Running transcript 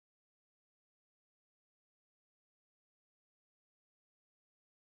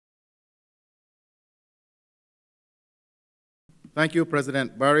Thank you,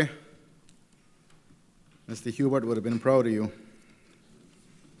 President Barry. Mr. Hubert would have been proud of you.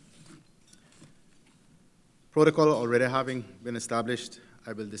 Protocol already having been established,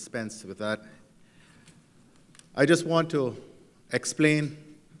 I will dispense with that. I just want to explain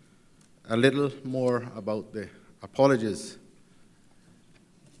a little more about the apologies.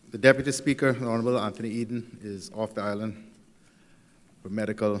 The Deputy Speaker, the Honorable Anthony Eden, is off the island for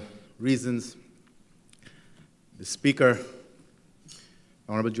medical reasons. The Speaker,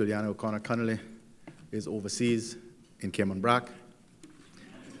 Honorable Juliana O'Connor-Connolly, is overseas in Cayman Brac.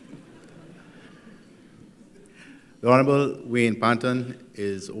 The Honorable Wayne Panton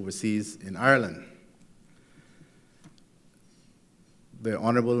is overseas in Ireland. The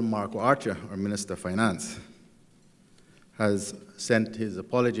Honorable Marco Archer, our Minister of Finance, has sent his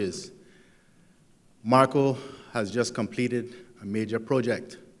apologies. Marco has just completed a major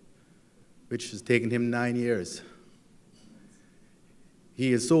project, which has taken him 9 years.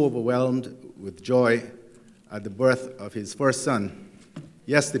 He is so overwhelmed with joy at the birth of his first son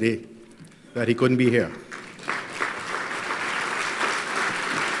yesterday that he couldn't be here.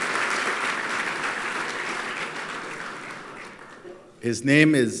 His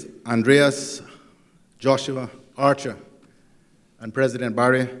name is Andreas Joshua Archer. And President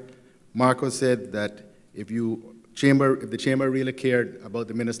Barry, Marco said that if the chamber really cared about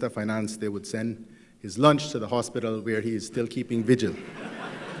the Minister of Finance, they would send his lunch to the hospital where he is still keeping vigil.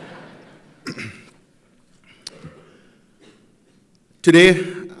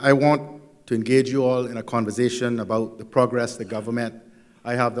 Today, I want to engage you all in a conversation about the progress the government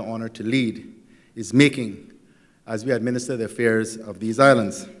I have the honor to lead is making as we administer the affairs of these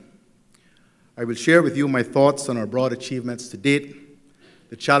islands. I will share with you my thoughts on our broad achievements to date,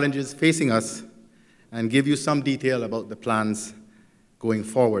 the challenges facing us, and give you some detail about the plans going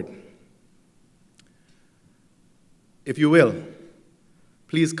forward. If you will,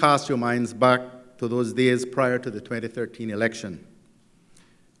 please cast your minds back to those days prior to the 2013 election.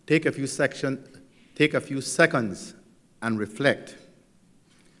 Take a few seconds and reflect,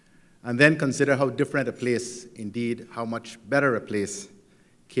 and then consider how different a place, indeed, how much better a place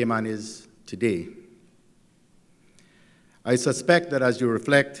Cayman is today. I suspect that as you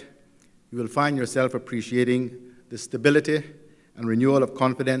reflect, you will find yourself appreciating the stability and renewal of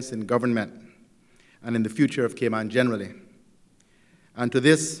confidence in government and in the future of Cayman generally. And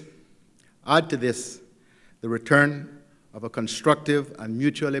add to this, the return of a constructive and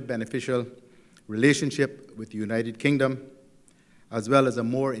mutually beneficial relationship with the United Kingdom, as well as a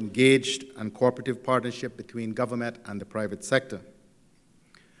more engaged and cooperative partnership between government and the private sector.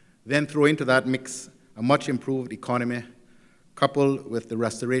 Then throw into that mix a much improved economy, coupled with the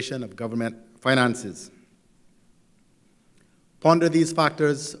restoration of government finances. Ponder these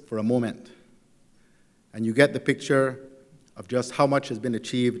factors for a moment, and you get the picture of just how much has been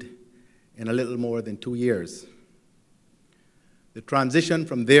achieved in a little more than 2 years. The transition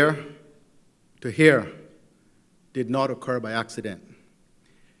from there to here did not occur by accident.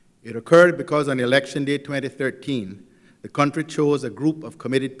 It occurred because on election day 2013, the country chose a group of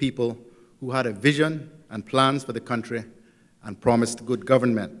committed people who had a vision and plans for the country and promised good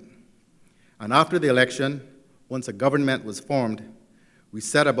government. And after the election, once a government was formed, we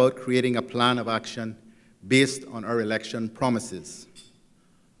set about creating a plan of action based on our election promises.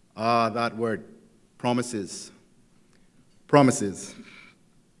 Ah, that word, promises. Promises.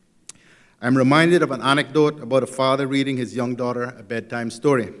 I'm reminded of an anecdote about a father reading his young daughter a bedtime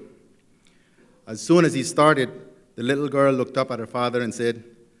story. As soon as he started, the little girl looked up at her father and said,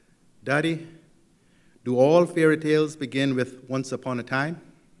 "Daddy, do all fairy tales begin with once upon a time?"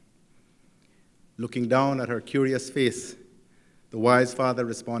 Looking down at her curious face, the wise father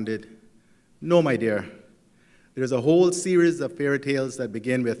responded, "No, my dear. There's a whole series of fairy tales that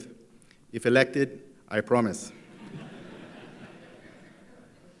begin with, 'If elected, I promise.'"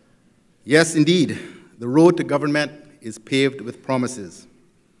 Yes, indeed, the road to government is paved with promises.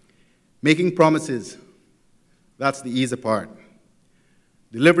 Making promises, that's the easy part.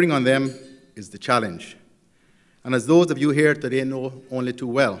 Delivering on them is the challenge. And as those of you here today know only too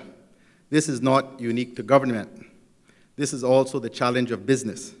well, this is not unique to government. This is also the challenge of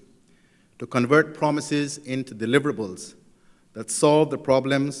business, to convert promises into deliverables that solve the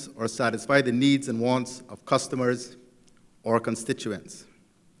problems or satisfy the needs and wants of customers or constituents.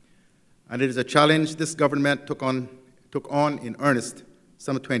 And it is a challenge this government took on in earnest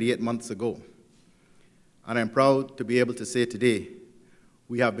some 28 months ago. And I'm proud to be able to say today,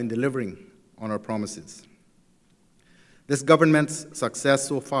 we have been delivering on our promises. This government's success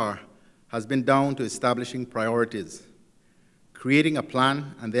so far has been down to establishing priorities, creating a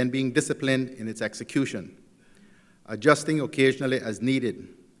plan, and then being disciplined in its execution, adjusting occasionally as needed,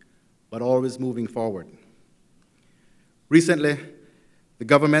 but always moving forward. Recently, the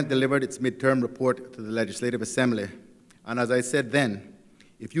government delivered its midterm report to the Legislative Assembly, and as I said then,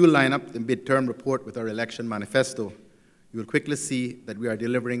 if you line up the midterm report with our election manifesto, you will quickly see that we are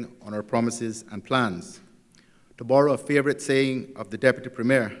delivering on our promises and plans. To borrow a favorite saying of the Deputy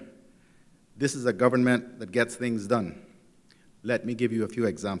Premier, this is a government that gets things done. Let me give you a few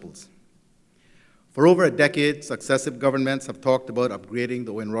examples. For over a decade, successive governments have talked about upgrading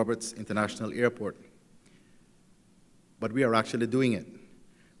the Owen Roberts International Airport. But we are actually doing it,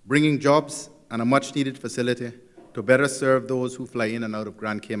 bringing jobs and a much-needed facility to better serve those who fly in and out of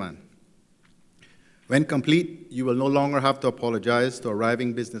Grand Cayman. When complete, you will no longer have to apologize to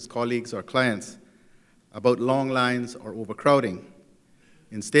arriving business colleagues or clients about long lines or overcrowding.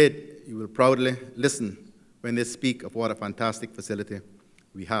 Instead, you will proudly listen when they speak of what a fantastic facility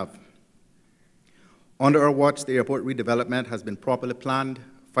we have. Under our watch, the airport redevelopment has been properly planned,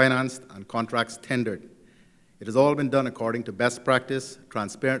 financed, and contracts tendered. It has all been done according to best practice,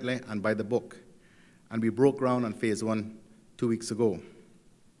 transparently, and by the book. And we broke ground on Phase 1 2 weeks ago.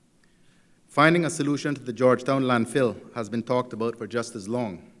 Finding a solution to the Georgetown landfill has been talked about for just as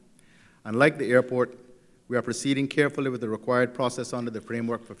long. And like the airport, we are proceeding carefully with the required process under the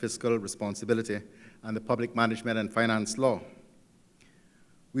Framework for Fiscal Responsibility and the Public Management and Finance Law.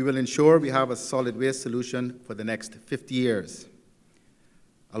 We will ensure we have a solid waste solution for the next 50 years.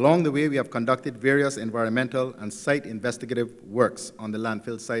 Along the way, we have conducted various environmental and site investigative works on the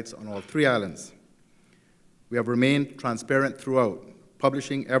landfill sites on all 3 islands. We have remained transparent throughout,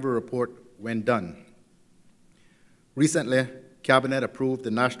 publishing every report when done. Recently, Cabinet approved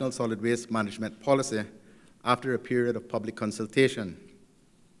the National Solid Waste Management Policy after a period of public consultation.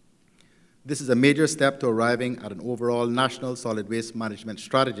 This is a major step to arriving at an overall national solid waste management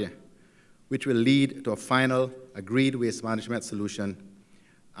strategy, which will lead to a final agreed waste management solution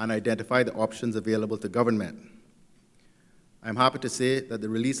and identify the options available to government. I'm happy to say that the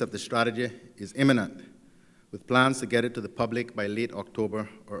release of the strategy is imminent, with plans to get it to the public by late October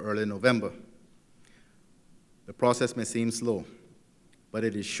or early November. The process may seem slow, but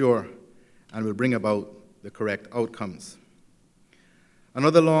it is sure and will bring about the correct outcomes.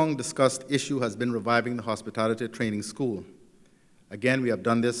 Another long-discussed issue has been reviving the hospitality training school. Again, we have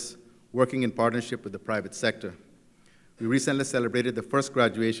done this working in partnership with the private sector. We recently celebrated the first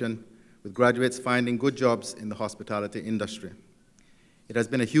graduation, with graduates finding good jobs in the hospitality industry. It has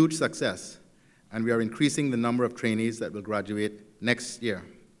been a huge success, and we are increasing the number of trainees that will graduate next year.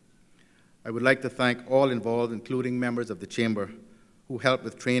 I would like to thank all involved, including members of the Chamber, who helped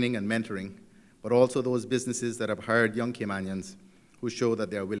with training and mentoring, but also those businesses that have hired young Caymanians who show that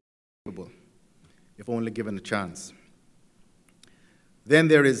they are willing and capable, if only given a chance. Then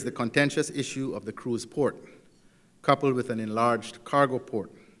there is the contentious issue of the cruise port, coupled with an enlarged cargo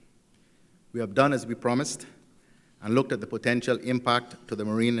port. We have done as we promised and looked at the potential impact to the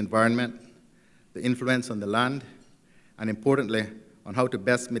marine environment, the influence on the land, and importantly, on how to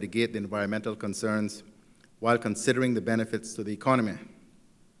best mitigate the environmental concerns while considering the benefits to the economy.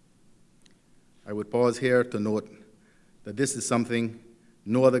 I would pause here to note that this is something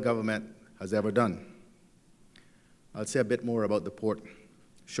no other government has ever done. I'll say a bit more about the port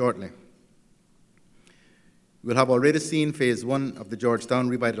shortly. You will have already seen Phase 1 of the Georgetown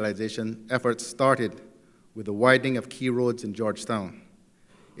revitalization efforts started with the widening of key roads in Georgetown.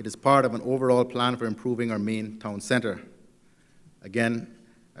 It is part of an overall plan for improving our main town center. Again,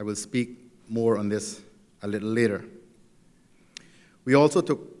 I will speak more on this a little later. We also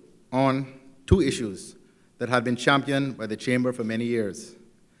took on 2 issues that had been championed by the Chamber for many years: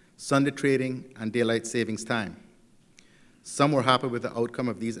 Sunday trading and daylight savings time. Some were happy with the outcome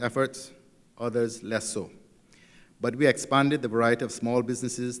of these efforts, others less so. But we expanded the variety of small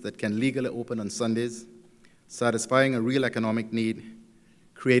businesses that can legally open on Sundays, satisfying a real economic need,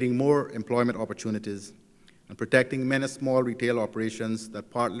 creating more employment opportunities, and protecting many small retail operations that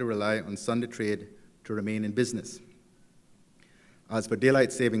partly rely on Sunday trade to remain in business. As for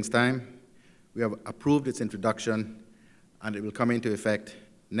daylight savings time, we have approved its introduction, and it will come into effect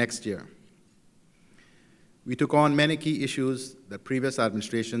next year. We took on many key issues that previous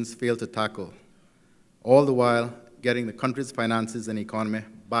administrations failed to tackle, all the while getting the country's finances and economy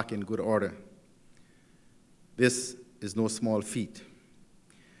back in good order. This is no small feat.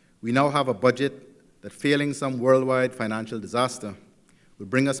 We now have a budget that, failing some worldwide financial disaster, will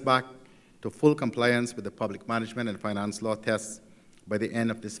bring us back to full compliance with the public management and finance law tests by the end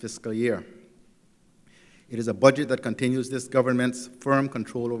of this fiscal year. It is a budget that continues this government's firm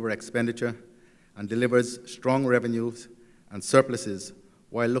control over expenditure and delivers strong revenues and surpluses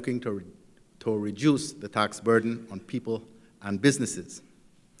while looking to to reduce the tax burden on people and businesses.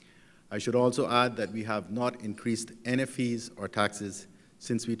 I should also add that we have not increased any fees or taxes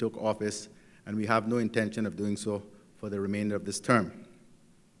since we took office, and we have no intention of doing so for the remainder of this term.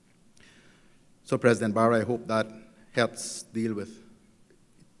 So, President Barra, I hope that helps deal with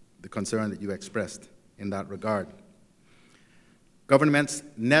the concern that you expressed in that regard. Government's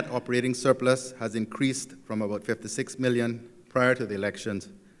net operating surplus has increased from about $56 million prior to the elections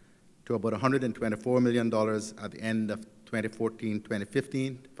to about $124 million at the end of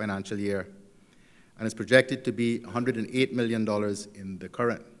 2014-2015 financial year, and is projected to be $108 million in the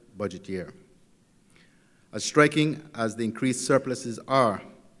current budget year. As striking as the increased surpluses are,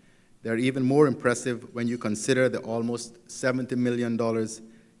 they are even more impressive when you consider the almost $70 million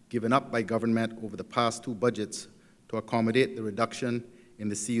given up by government over the past two budgets to accommodate the reduction in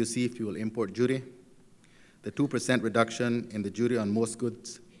the CUC fuel import duty, the 2% reduction in the duty on most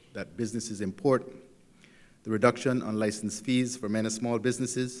goods that businesses import, the reduction on license fees for many small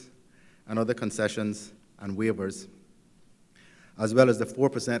businesses, and other concessions and waivers, as well as the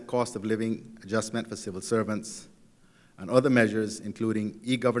 4% cost of living adjustment for civil servants, and other measures including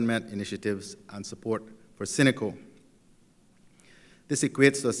e-government initiatives and support for Cineco. This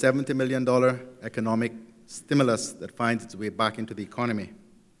equates to a $70 million economic stimulus that finds its way back into the economy.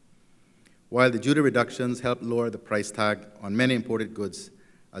 While the duty reductions help lower the price tag on many imported goods,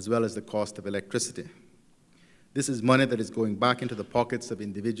 as well as the cost of electricity. This is money that is going back into the pockets of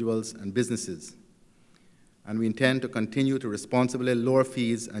individuals and businesses, and we intend to continue to responsibly lower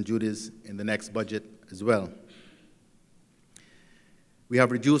fees and duties in the next budget as well. We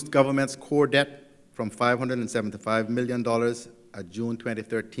have reduced government's core debt from $575 million at June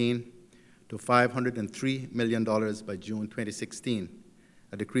 2013 to $503 million by June 2016,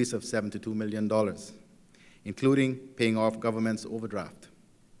 a decrease of $72 million, including paying off government's overdraft.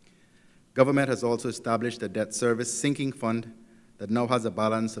 Government has also established a debt service sinking fund that now has a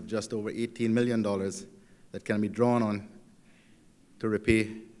balance of just over $18 million that can be drawn on to repay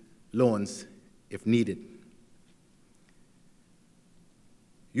loans if needed.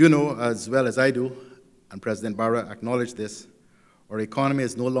 You know as well as I do, and President Barra acknowledged this, our economy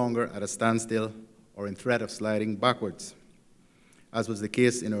is no longer at a standstill or in threat of sliding backwards, as was the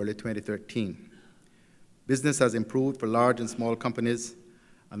case in early 2013. Business has improved for large and small companies,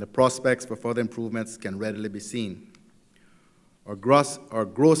 and the prospects for further improvements can readily be seen. Our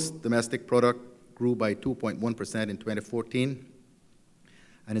gross domestic product grew by 2.1% in 2014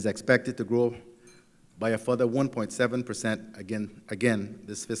 and is expected to grow by a further 1.7% again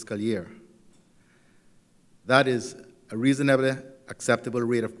this fiscal year. That is a reasonably acceptable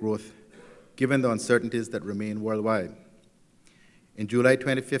rate of growth given the uncertainties that remain worldwide. In July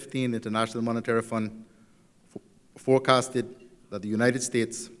 2015, the International Monetary Fund forecasted that the United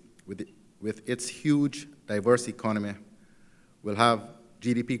States, with its huge, diverse economy, will have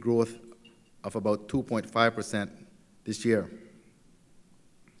GDP growth of about 2.5% this year.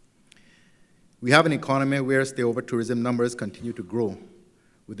 We have an economy where stay-over tourism numbers continue to grow,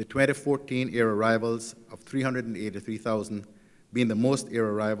 with the 2014 air arrivals of 383,000 being the most air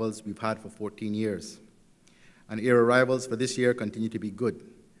arrivals we've had for 14 years. And air arrivals for this year continue to be good,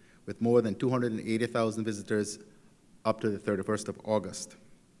 with more than 280,000 visitors up to the 31st of August.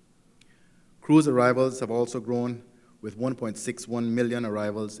 Cruise arrivals have also grown, with 1.61 million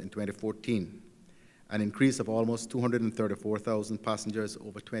arrivals in 2014, an increase of almost 234,000 passengers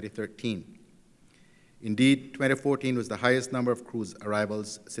over 2013. Indeed, 2014 was the highest number of cruise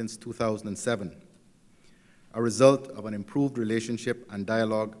arrivals since 2007, a result of an improved relationship and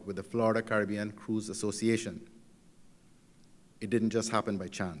dialogue with the Florida Caribbean Cruise Association. It didn't just happen by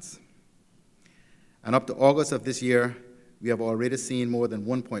chance. And up to August of this year, we have already seen more than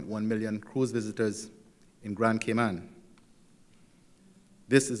 1.1 million cruise visitors in Grand Cayman.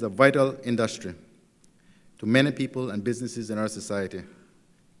 This is a vital industry to many people and businesses in our society,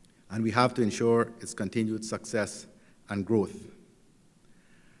 and we have to ensure its continued success and growth.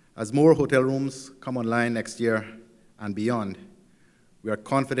 As more hotel rooms come online next year and beyond, we are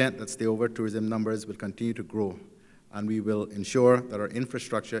confident that stay-over tourism numbers will continue to grow, and we will ensure that our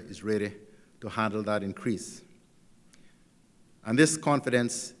infrastructure is ready to handle that increase. And this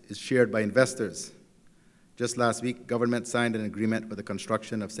confidence is shared by investors. Just last week, government signed an agreement for the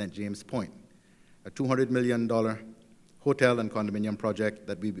construction of St. James Point, a $200 million hotel and condominium project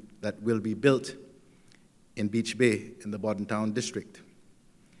that will be built in Beach Bay in the Bordentown district.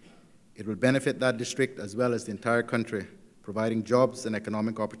 It will benefit that district as well as the entire country, providing jobs and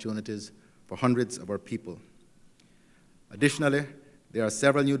economic opportunities for hundreds of our people. Additionally, there are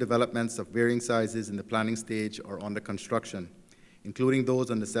several new developments of varying sizes in the planning stage or under construction, including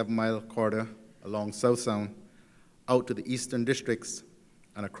those on the 7-mile corridor along South Sound, out to the eastern districts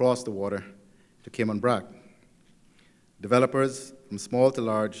and across the water to Cayman Brac. Developers from small to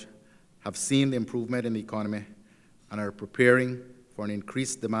large have seen the improvement in the economy and are preparing for an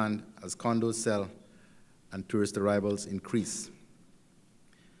increased demand as condos sell and tourist arrivals increase.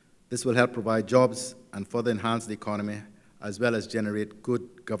 This will help provide jobs and further enhance the economy, as well as generate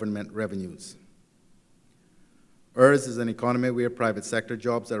good government revenues. Ours is an economy where private sector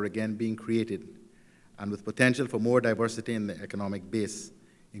jobs are again being created, and with potential for more diversity in the economic base,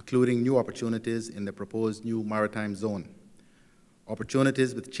 including new opportunities in the proposed new maritime zone,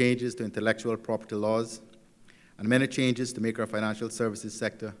 opportunities with changes to intellectual property laws, and many changes to make our financial services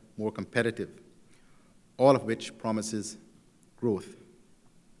sector more competitive, all of which promises growth.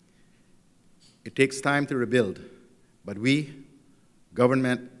 It takes time to rebuild, but we,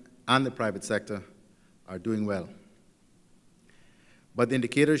 government, and the private sector are doing well. But the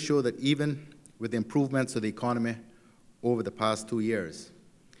indicators show that even with the improvements of the economy over the past 2 years,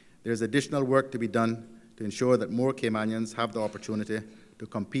 there's additional work to be done to ensure that more Caymanians have the opportunity to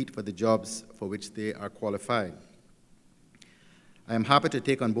compete for the jobs for which they are qualified. I am happy to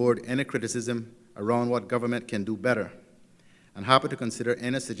take on board any criticism around what government can do better, and happy to consider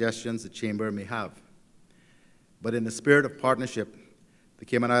any suggestions the Chamber may have. But in the spirit of partnership, the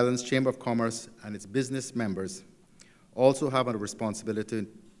Cayman Islands Chamber of Commerce and its business members also have a responsibility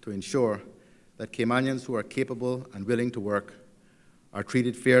to ensure that Caymanians who are capable and willing to work are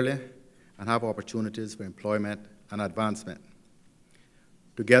treated fairly and have opportunities for employment and advancement.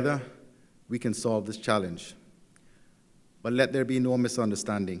 Together, we can solve this challenge. But let there be no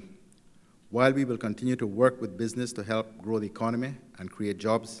misunderstanding. While we will continue to work with business to help grow the economy and create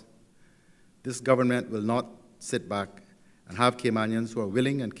jobs, this government will not sit back and have Caymanians who are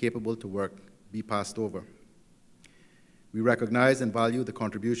willing and capable to work be passed over. We recognize and value the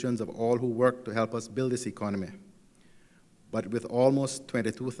contributions of all who work to help us build this economy. But with almost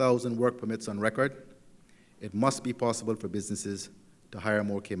 22,000 work permits on record, it must be possible for businesses to hire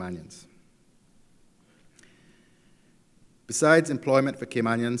more Caymanians. Besides employment for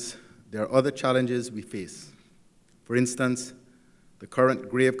Caymanians, there are other challenges we face. For instance, the current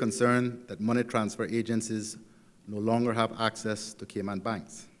grave concern that money transfer agencies no longer have access to Cayman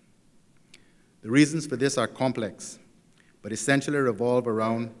banks. The reasons for this are complex, but essentially revolve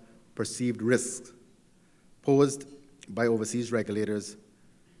around perceived risks posed by overseas regulators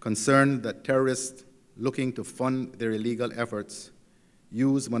concerned that terrorists looking to fund their illegal efforts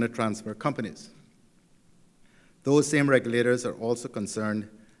use money transfer companies. Those same regulators are also concerned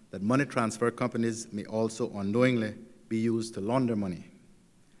that money transfer companies may also unknowingly be used to launder money.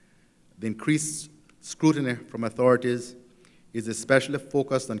 The increased scrutiny from authorities is especially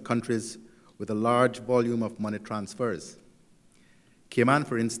focused on countries with a large volume of money transfers. Cayman,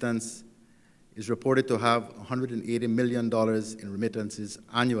 for instance, is reported to have $180 million in remittances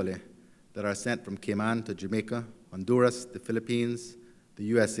annually that are sent from Cayman to Jamaica, Honduras, the Philippines, the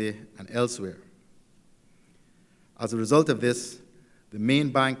USA, and elsewhere. As a result of this, the main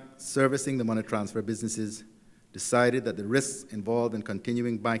bank servicing the money transfer businesses decided that the risks involved in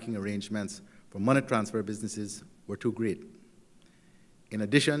continuing banking arrangements for money transfer businesses were too great. In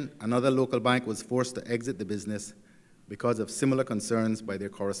addition, another local bank was forced to exit the business because of similar concerns by their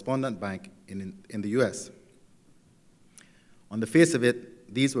correspondent bank in the US. On the face of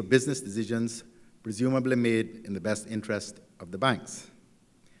it, these were business decisions presumably made in the best interest of the banks.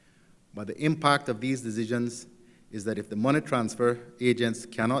 But the impact of these decisions is that if the money transfer agents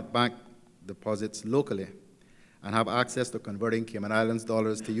cannot bank deposits locally and have access to converting Cayman Islands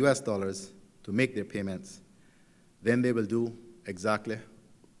dollars to US dollars to make their payments, then they will do exactly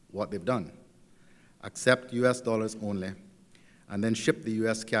what they've done: accept US dollars only, and then ship the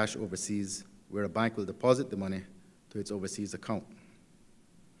US cash overseas, where a bank will deposit the money to its overseas account.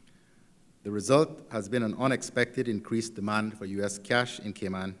 The result has been an unexpected increased demand for US cash in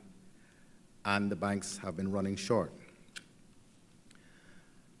Cayman, and the banks have been running short.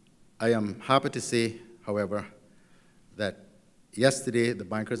 I am happy to say, however, that yesterday the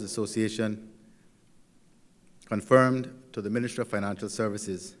Bankers Association confirmed to the Ministry of Financial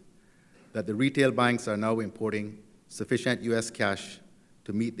Services that the retail banks are now importing sufficient US cash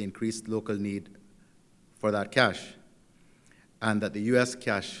to meet the increased local need for that cash, and that the US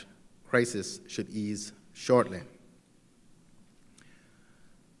cash crisis should ease shortly.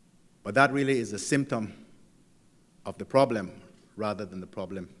 But that really is a symptom of the problem rather than the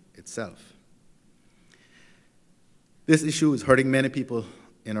problem itself. This issue is hurting many people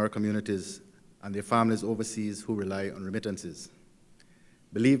in our communities and their families overseas who rely on remittances.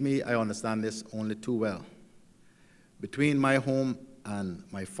 Believe me, I understand this only too well. Between my home and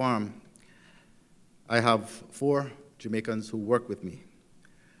my farm, I have 4 Jamaicans who work with me.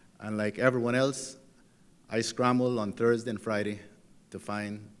 And like everyone else, I scramble on Thursday and Friday to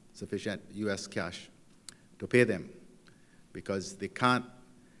find sufficient US cash to pay them because they can't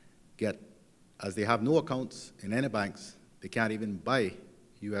get, as they have no accounts in any banks, they can't even buy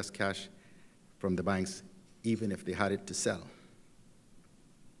US cash from the banks, even if they had it to sell.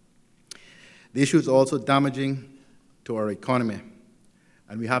 The issue is also damaging to our economy,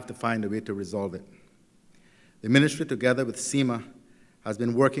 and we have to find a way to resolve it. The ministry, together with SEMA, has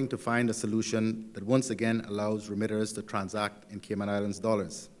been working to find a solution that once again allows remitters to transact in Cayman Islands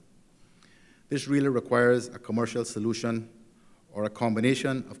dollars. This really requires a commercial solution or a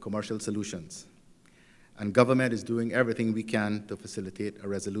combination of commercial solutions, and government is doing everything we can to facilitate a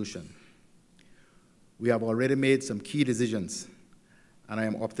resolution. We have already made some key decisions, and I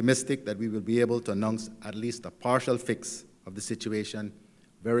am optimistic that we will be able to announce at least a partial fix of the situation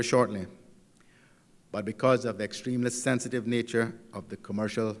very shortly. But because of the extremely sensitive nature of the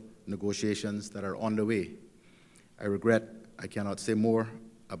commercial negotiations that are underway, I regret I cannot say more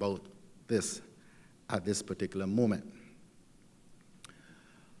about this at this particular moment.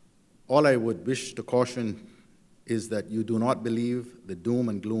 All I would wish to caution is that you do not believe the doom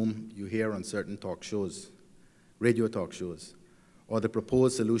and gloom you hear on certain talk shows, radio talk shows, or the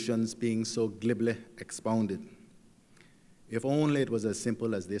proposed solutions being so glibly expounded. If only it was as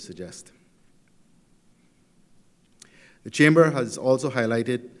simple as they suggest. The Chamber has also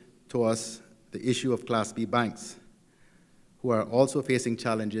highlighted to us the issue of Class B banks, who are also facing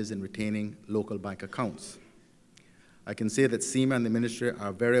challenges in retaining local bank accounts. I can say that SEMA and the Ministry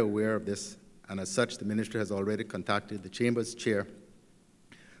are very aware of this, and as such, the Ministry has already contacted the Chamber's chair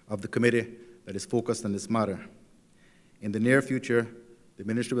of the committee that is focused on this matter. In the near future, the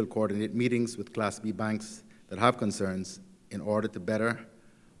Ministry will coordinate meetings with Class B banks that have concerns in order to better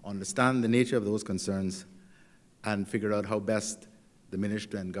understand the nature of those concerns and figure out how best the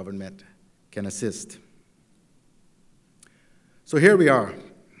Ministry and government can assist. So here we are.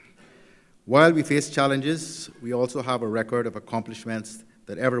 While we face challenges, we also have a record of accomplishments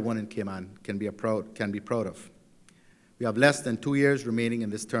that everyone in Cayman can be proud of. We have less than 2 years remaining in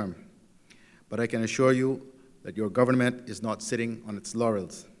this term, but I can assure you that your government is not sitting on its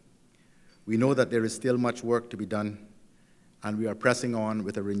laurels. We know that there is still much work to be done, and we are pressing on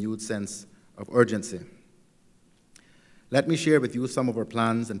with a renewed sense of urgency. Let me share with you some of our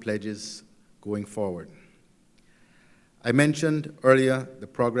plans and pledges going forward. I mentioned earlier the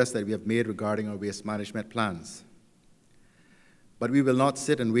progress that we have made regarding our waste management plans. But we will not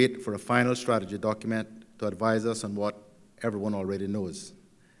sit and wait for a final strategy document to advise us on what everyone already knows.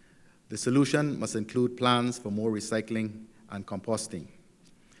 The solution must include plans for more recycling and composting.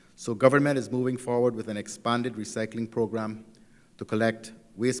 So government is moving forward with an expanded recycling program to collect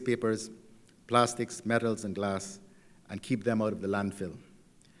waste papers, plastics, metals, and glass, and keep them out of the landfill.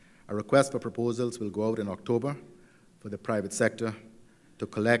 A request for proposals will go out in October for the private sector to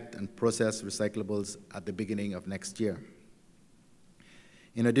collect and process recyclables at the beginning of next year.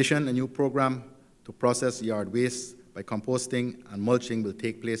 In addition, a new program to process yard waste by composting and mulching will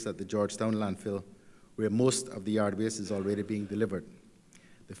take place at the Georgetown landfill, where most of the yard waste is already being delivered.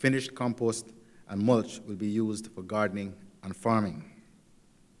 The finished compost and mulch will be used for gardening and farming.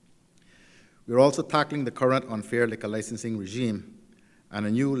 We are also tackling the current unfair liquor licensing regime, and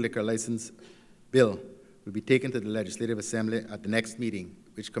a new liquor license bill will be taken to the Legislative Assembly at the next meeting,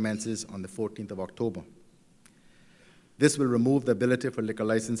 which commences on the 14th of October. This will remove the ability for liquor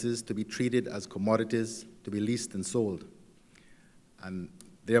licenses to be treated as commodities to be leased and sold, and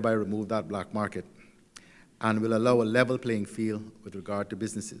thereby remove that black market, and will allow a level playing field with regard to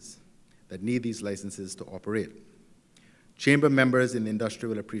businesses that need these licenses to operate. Chamber members in the industry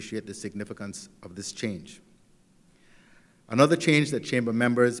will appreciate the significance of this change. Another change that Chamber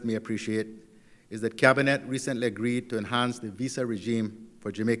members may appreciate is that Cabinet recently agreed to enhance the visa regime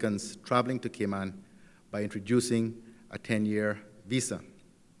for Jamaicans traveling to Cayman by introducing a 10-year visa.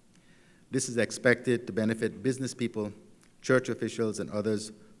 This is expected to benefit business people, church officials, and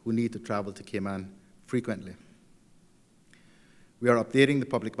others who need to travel to Cayman frequently. We are updating the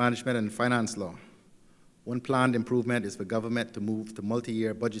public management and finance law. One planned improvement is for government to move to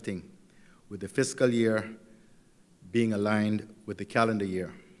multi-year budgeting, with the fiscal year being aligned with the calendar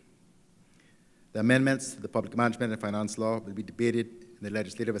year. The amendments to the public management and finance law will be debated in the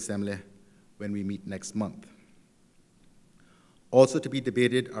Legislative Assembly when we meet next month. Also to be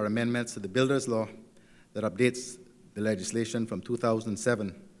debated are amendments to the builder's law that updates the legislation from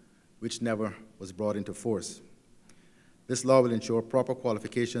 2007, which never was brought into force. This law will ensure proper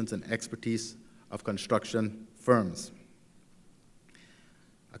qualifications and expertise of construction firms.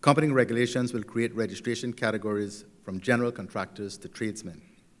 Accompanying regulations will create registration categories from general contractors to tradesmen.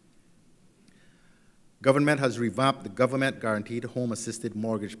 Government has revamped the Government Guaranteed Home Assisted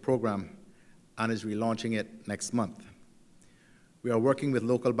Mortgage Program and is relaunching it next month. We are working with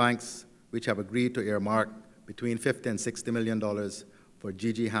local banks which have agreed to earmark between $50 and $60 million for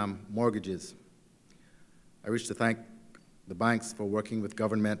GGHAM mortgages. I wish to thank the banks for working with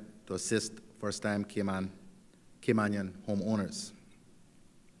government to assist first-time Caymanian homeowners.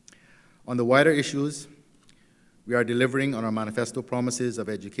 On the wider issues, we are delivering on our manifesto promises of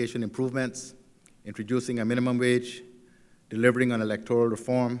education improvements, introducing a minimum wage, delivering on electoral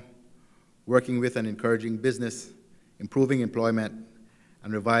reform, working with and encouraging business, improving employment,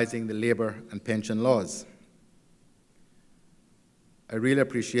 and revising the labor and pension laws. I really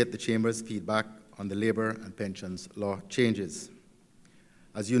appreciate the Chamber's feedback on the labor and pensions law changes.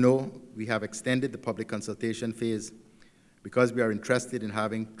 As you know, we have extended the public consultation phase because we are interested in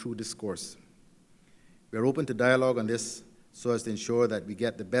having true discourse. We are open to dialogue on this so as to ensure that we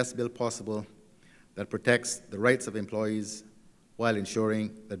get the best bill possible that protects the rights of employees while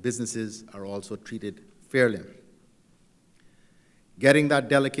ensuring that businesses are also treated fairly. Getting that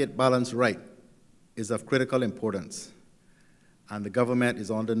delicate balance right is of critical importance, and the government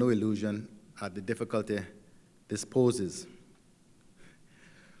is under no illusion at the difficulty this poses.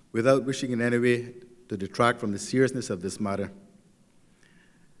 Without wishing in any way to detract from the seriousness of this matter,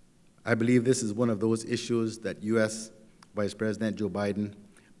 I believe this is one of those issues that U.S. Vice President Joe Biden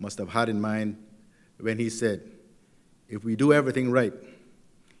must have had in mind when he said, if we do everything right,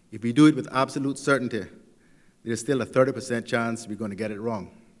 if we do it with absolute certainty, there's still a 30% chance we're going to get it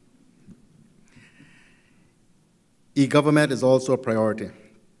wrong. E-government is also a priority.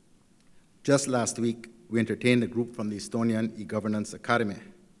 Just last week, we entertained a group from the Estonian E-Governance Academy.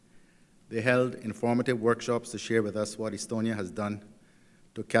 They held informative workshops to share with us what Estonia has done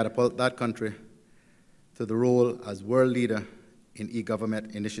to catapult that country to the role as world leader in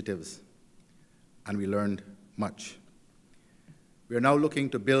e-government initiatives, and we learned much. We are now looking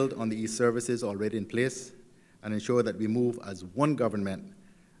to build on the e-services already in place and ensure that we move as one government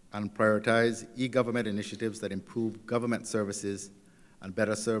and prioritize e-government initiatives that improve government services and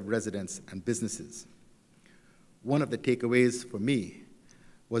better serve residents and businesses. One of the takeaways for me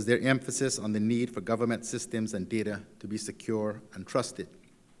was their emphasis on the need for government systems and data to be secure and trusted.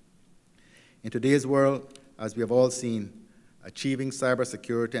 In today's world, as we have all seen, achieving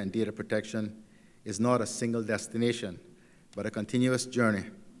cybersecurity and data protection is not a single destination, but a continuous journey.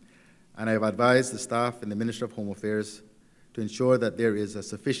 And I have advised the staff in the Ministry of Home Affairs to ensure that there is a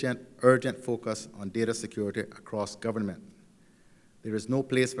sufficient, urgent focus on data security across government. There is no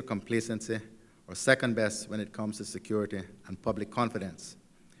place for complacency or second best when it comes to security and public confidence,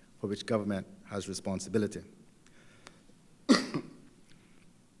 for which government has responsibility.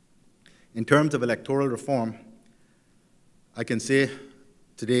 In terms of electoral reform, I can say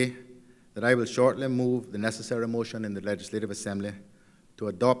today that I will shortly move the necessary motion in the Legislative Assembly to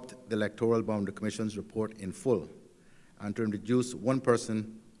adopt the Electoral Boundary Commission's report in full and to introduce one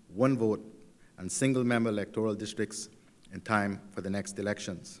person, one vote, and single-member electoral districts in time for the next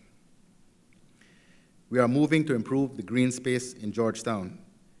elections. We are moving to improve the green space in Georgetown,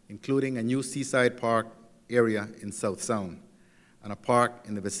 including a new seaside park area in South Sound and a park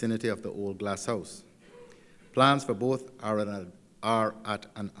in the vicinity of the old glass house. Plans for both are at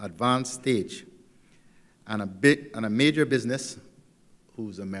an advanced stage, and a major business,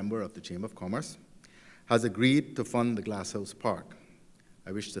 who's a member of the Chamber of Commerce, has agreed to fund the Glasshouse Park.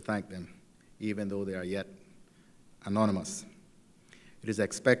 I wish to thank them, even though they are yet anonymous. It is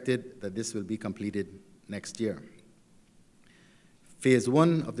expected that this will be completed next year. Phase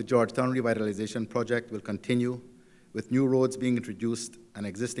 1 of the Georgetown Revitalization Project will continue, with new roads being introduced and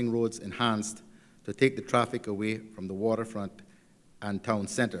existing roads enhanced to take the traffic away from the waterfront and town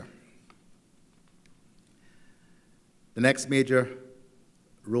center. The next major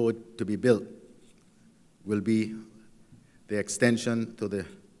road to be built will be the extension to the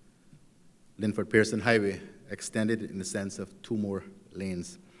Linford-Pearson Highway, extended in the sense of 2 more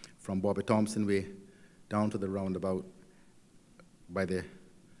lanes from Bobby Thompson Way down to the roundabout by the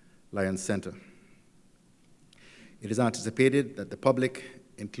Lions Center. It is anticipated that the public,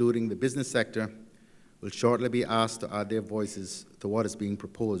 including the business sector, will shortly be asked to add their voices to what is being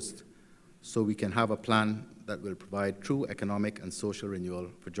proposed so we can have a plan that will provide true economic and social renewal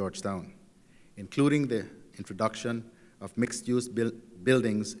for Georgetown, including the introduction of mixed-use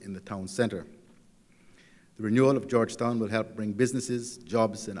buildings in the town center. The renewal of Georgetown will help bring businesses,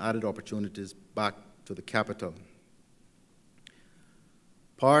 jobs, and added opportunities back to the capital.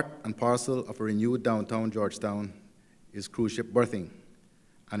 Part and parcel of a renewed downtown Georgetown is cruise ship berthing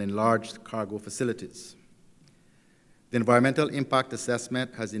and enlarged cargo facilities. The environmental impact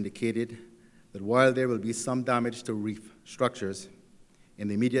assessment has indicated that while there will be some damage to reef structures in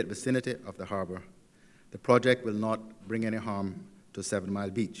the immediate vicinity of the harbor, the project will not bring any harm to 7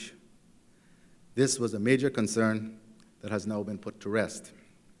 Mile Beach. This was a major concern that has now been put to rest.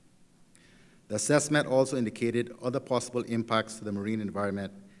 The assessment also indicated other possible impacts to the marine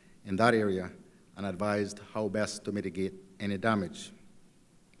environment in that area and advised how best to mitigate any damage.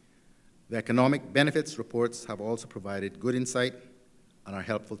 The economic benefits reports have also provided good insight and are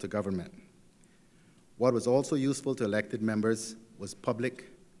helpful to government. What was also useful to elected members was public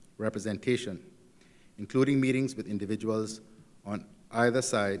representation, including meetings with individuals on either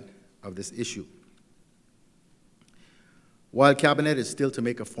side of this issue. While Cabinet is still to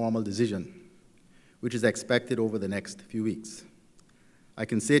make a formal decision, which is expected over the next few weeks, I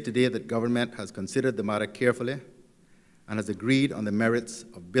can say today that government has considered the matter carefully and has agreed on the merits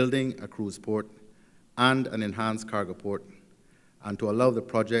of building a cruise port and an enhanced cargo port, and to allow the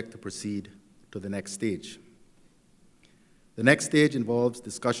project to proceed to the next stage. The next stage involves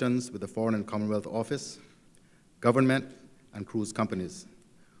discussions with the Foreign and Commonwealth Office, government, and cruise companies,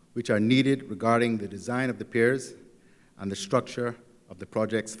 which are needed regarding the design of the piers and the structure of the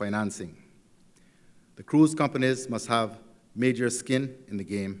project's financing. The cruise companies must have major skin in the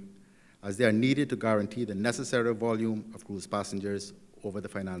game, as they are needed to guarantee the necessary volume of cruise passengers over the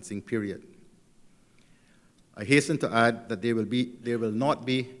financing period. I hasten to add that there will not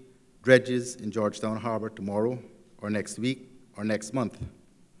be dredges in Georgetown Harbor tomorrow or next week or next month.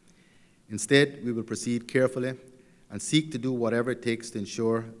 Instead, we will proceed carefully and seek to do whatever it takes to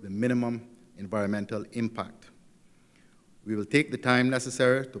ensure the minimum environmental impact. We will take the time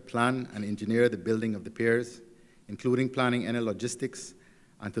necessary to plan and engineer the building of the piers, including planning any logistics,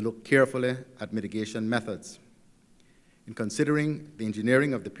 and to look carefully at mitigation methods. In considering the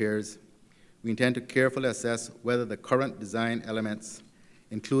engineering of the piers, we intend to carefully assess whether the current design elements,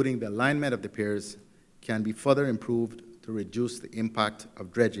 including the alignment of the piers, can be further improved to reduce the impact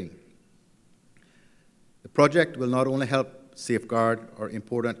of dredging. The project will not only help safeguard our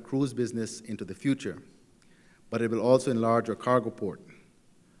important cruise business into the future, but it will also enlarge our cargo port.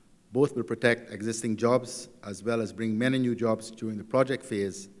 Both will protect existing jobs as well as bring many new jobs during the project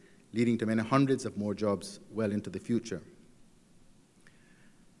phase, leading to many hundreds of more jobs well into the future.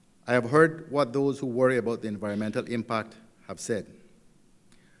 I have heard what those who worry about the environmental impact have said.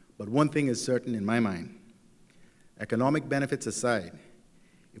 But one thing is certain in my mind. Economic benefits aside,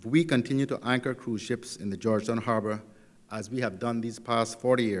 if we continue to anchor cruise ships in the Georgetown Harbor as we have done these past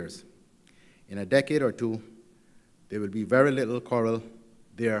 40 years, in a decade or two, there will be very little coral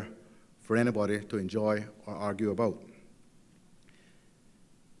there for anybody to enjoy or argue about.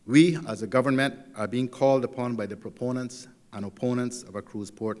 We, as a government, are being called upon by the proponents and opponents of a cruise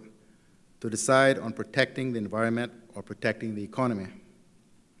port to decide on protecting the environment or protecting the economy.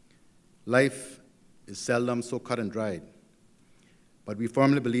 Life is seldom so cut and dried, but we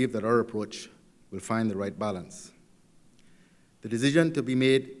firmly believe that our approach will find the right balance. The decision to be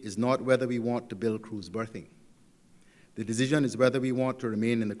made is not whether we want to build cruise berthing. The decision is whether we want to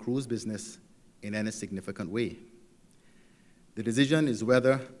remain in the cruise business in any significant way. The decision is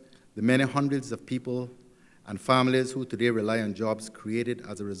whether the many hundreds of people and families who today rely on jobs created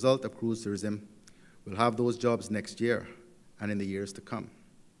as a result of cruise tourism will have those jobs next year and in the years to come.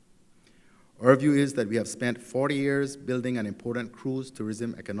 Our view is that we have spent 40 years building an important cruise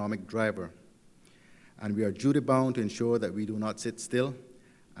tourism economic driver, and we are duty-bound to ensure that we do not sit still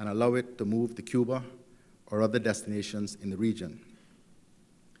and allow it to move to Cuba or other destinations in the region.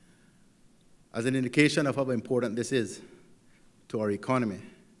 As an indication of how important this is to our economy,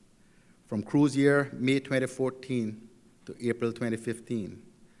 from cruise year May 2014 to April 2015,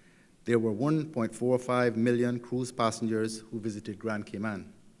 there were 1.45 million cruise passengers who visited Grand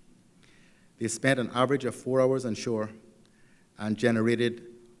Cayman. They spent an average of 4 hours on shore and generated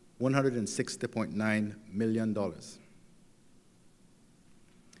 $160.9 million.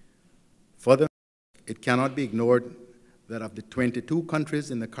 Further, it cannot be ignored that of the 22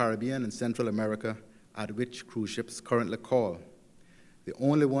 countries in the Caribbean and Central America at which cruise ships currently call, the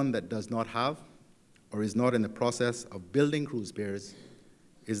only one that does not have or is not in the process of building cruise piers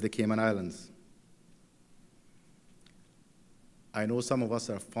is the Cayman Islands. I know some of us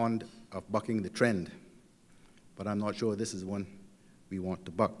are fond of bucking the trend, but I'm not sure this is one we want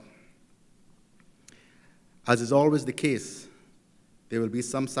to buck. As is always the case, there will be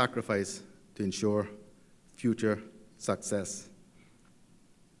some sacrifice to ensure future success.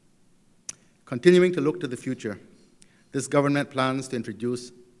 Continuing to look to the future, This government plans to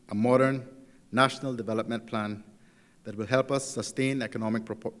introduce a modern national development plan that will help us sustain economic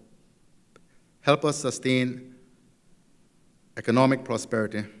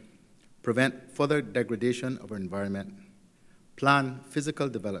prosperity, prevent further degradation of our environment, plan physical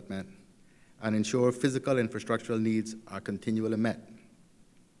development, and ensure physical infrastructural needs are continually met.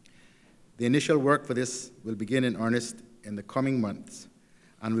 The initial work for this will begin in earnest in the coming months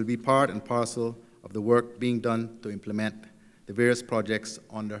and will be part and parcel of the work being done to implement the various projects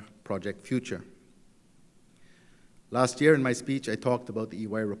under Project Future. Last year in my speech, I talked about the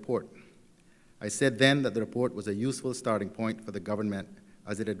EY report. I said then that the report was a useful starting point for the government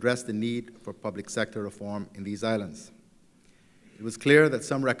as it addressed the need for public sector reform in these islands. It was clear that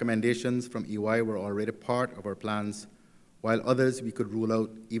some recommendations from EY were already part of our plans, while others we could rule out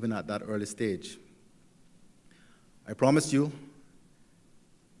even at that early stage. I promised you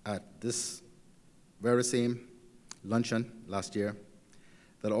at this very same luncheon last year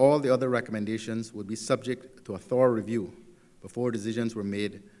that all the other recommendations would be subject to a thorough review before decisions were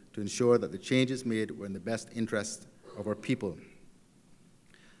made to ensure that the changes made were in the best interest of our people.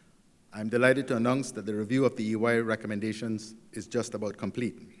 I'm delighted to announce that the review of the EY recommendations is just about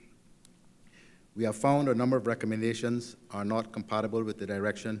complete. We have found a number of recommendations are not compatible with the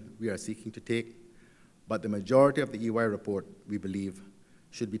direction we are seeking to take, but the majority of the EY report, we believe,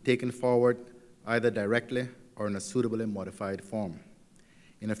 should be taken forward either directly or in a suitably modified form.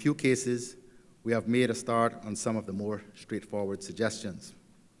 In a few cases, we have made a start on some of the more straightforward suggestions.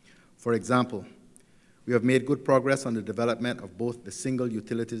 For example, we have made good progress on the development of both the Single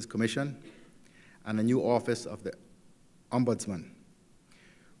Utilities Commission and a new office of the Ombudsman.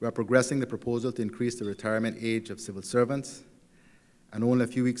 We are progressing the proposal to increase the retirement age of civil servants, and only a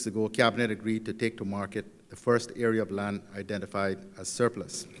few weeks ago, Cabinet agreed to take to market the first area of land identified as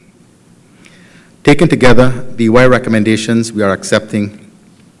surplus. Taken together, the EY recommendations we are accepting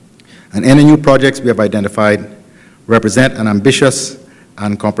and any new projects we have identified represent an ambitious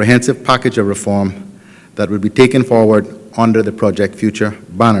and comprehensive package of reform that will be taken forward under the Project Future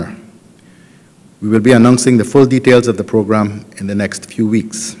banner. We will be announcing the full details of the program in the next few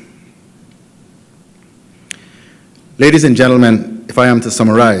weeks. Ladies and gentlemen, if I am to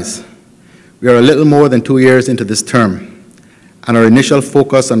summarize, we are a little more than 2 years into this term, and our initial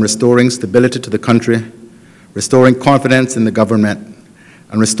focus on restoring stability to the country, restoring confidence in the government,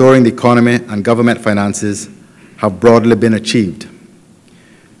 and restoring the economy and government finances have broadly been achieved.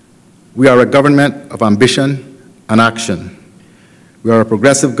 We are a government of ambition and action. We are a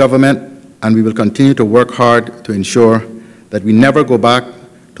progressive government, and we will continue to work hard to ensure that we never go back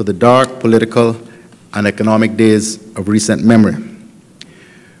to the dark political and economic days of recent memory.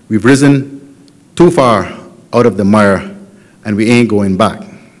 We've risen too far out of the mire, and we ain't going back.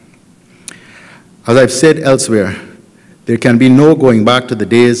 As I've said elsewhere, there can be no going back to the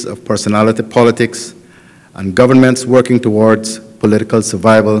days of personality politics and governments working towards political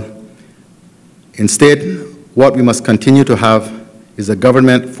survival. Instead, what we must continue to have is a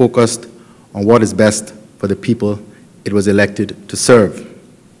government focused on what is best for the people it was elected to serve.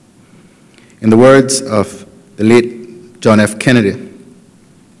 In the words of the late John F. Kennedy,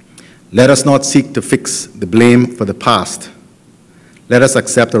 let us not seek to fix the blame for the past. Let us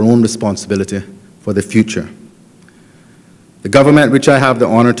accept our own responsibility for the future. The government which I have the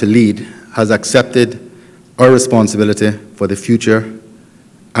honor to lead has accepted our responsibility for the future,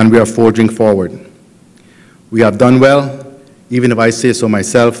 and we are forging forward. We have done well, even if I say so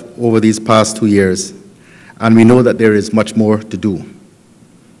myself, over these past 2 years, and we know that there is much more to do.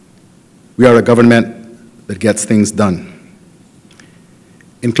 We are a government that gets things done.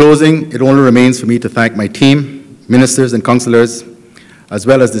 In closing, it only remains for me to thank my team, ministers and councillors, as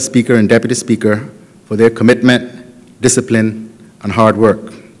well as the Speaker and Deputy Speaker for their commitment, discipline, and hard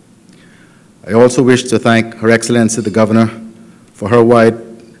work. I also wish to thank Her Excellency the Governor for her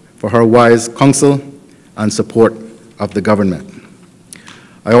wise counsel and support of the government.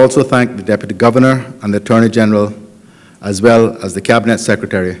 I also thank the Deputy Governor and the Attorney General, as well as the Cabinet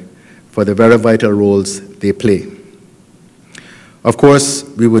Secretary, for the very vital roles they play. Of course,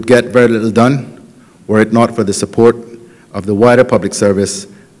 we would get very little done were it not for the support of the wider public service,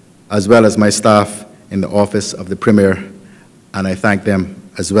 as well as my staff in the Office of the Premier, and I thank them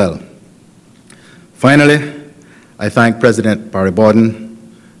as well. Finally, I thank President Barry Borden,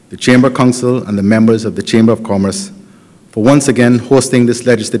 the Chamber Council, and the members of the Chamber of Commerce for once again hosting this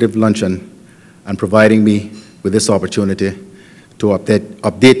legislative luncheon and providing me with this opportunity to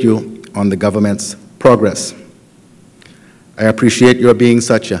update you on the government's progress. I appreciate your being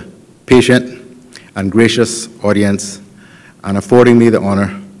such a patient and gracious audience and affording me the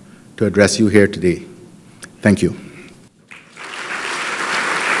honor to address you here today. Thank you.